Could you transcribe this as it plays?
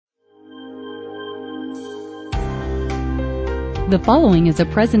The following is a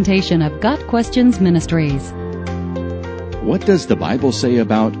presentation of Got Questions Ministries. What does the Bible say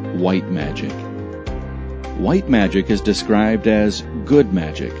about white magic? White magic is described as good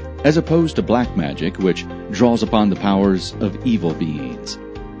magic, as opposed to black magic, which draws upon the powers of evil beings.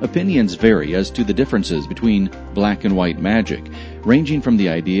 Opinions vary as to the differences between black and white magic, ranging from the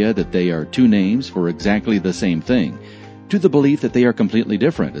idea that they are two names for exactly the same thing, to the belief that they are completely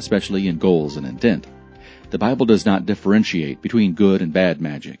different, especially in goals and intent. The Bible does not differentiate between good and bad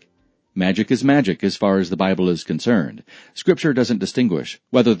magic. Magic is magic as far as the Bible is concerned. Scripture doesn't distinguish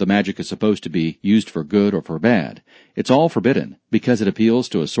whether the magic is supposed to be used for good or for bad. It's all forbidden because it appeals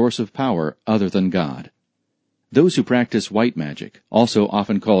to a source of power other than God. Those who practice white magic, also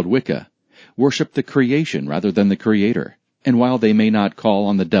often called Wicca, worship the creation rather than the Creator. And while they may not call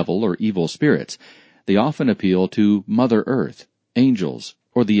on the devil or evil spirits, they often appeal to Mother Earth, angels,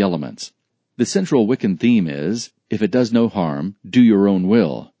 or the elements. The central Wiccan theme is, if it does no harm, do your own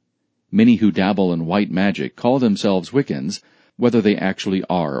will. Many who dabble in white magic call themselves Wiccans, whether they actually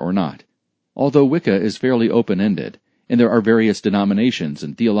are or not. Although Wicca is fairly open-ended, and there are various denominations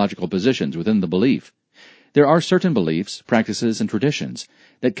and theological positions within the belief, there are certain beliefs, practices, and traditions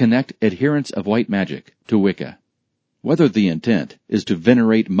that connect adherents of white magic to Wicca. Whether the intent is to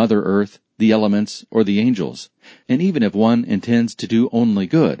venerate Mother Earth, the elements, or the angels, and even if one intends to do only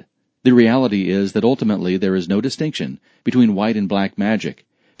good, the reality is that ultimately there is no distinction between white and black magic,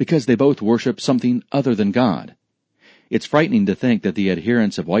 because they both worship something other than God. It's frightening to think that the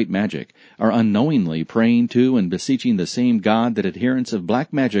adherents of white magic are unknowingly praying to and beseeching the same God that adherents of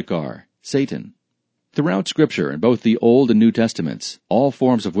black magic are, Satan. Throughout Scripture, in both the Old and New Testaments, all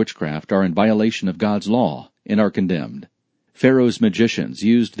forms of witchcraft are in violation of God's law and are condemned. Pharaoh's magicians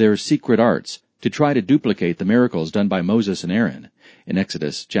used their secret arts to try to duplicate the miracles done by Moses and Aaron in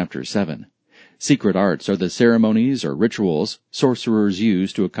Exodus chapter 7. Secret arts are the ceremonies or rituals sorcerers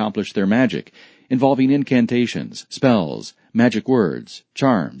use to accomplish their magic, involving incantations, spells, magic words,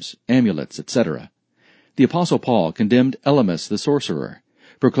 charms, amulets, etc. The Apostle Paul condemned Elymas the sorcerer,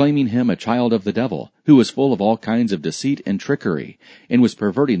 proclaiming him a child of the devil, who was full of all kinds of deceit and trickery, and was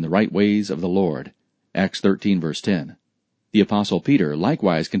perverting the right ways of the Lord. Acts 13 verse 10. The Apostle Peter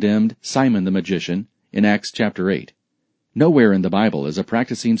likewise condemned Simon the magician in Acts chapter 8. Nowhere in the Bible is a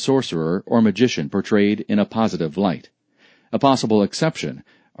practicing sorcerer or magician portrayed in a positive light. A possible exception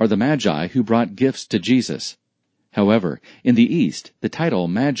are the magi who brought gifts to Jesus. However, in the East, the title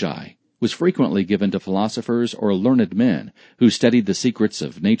magi was frequently given to philosophers or learned men who studied the secrets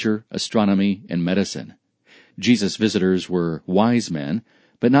of nature, astronomy, and medicine. Jesus' visitors were wise men,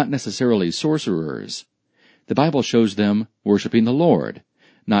 but not necessarily sorcerers. The Bible shows them worshiping the Lord,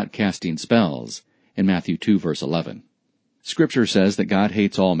 not casting spells, in Matthew 2 verse 11. Scripture says that God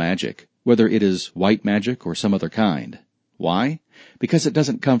hates all magic, whether it is white magic or some other kind. Why? Because it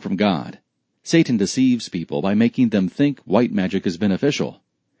doesn't come from God. Satan deceives people by making them think white magic is beneficial.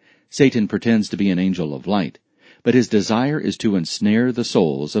 Satan pretends to be an angel of light, but his desire is to ensnare the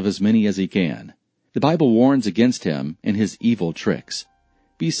souls of as many as he can. The Bible warns against him and his evil tricks.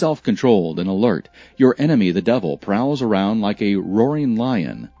 Be self-controlled and alert. Your enemy, the devil, prowls around like a roaring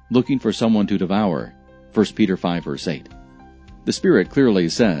lion, looking for someone to devour. 1 Peter 5 verse 8. The Spirit clearly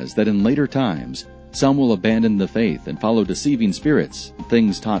says that in later times, some will abandon the faith and follow deceiving spirits and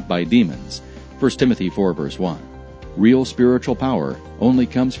things taught by demons. 1 Timothy 4 verse 1. Real spiritual power only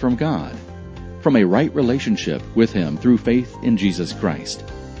comes from God, from a right relationship with Him through faith in Jesus Christ,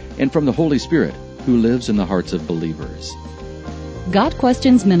 and from the Holy Spirit who lives in the hearts of believers. Got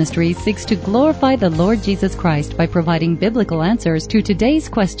Questions Ministry seeks to glorify the Lord Jesus Christ by providing biblical answers to today's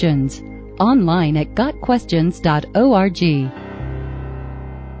questions. Online at gotquestions.org.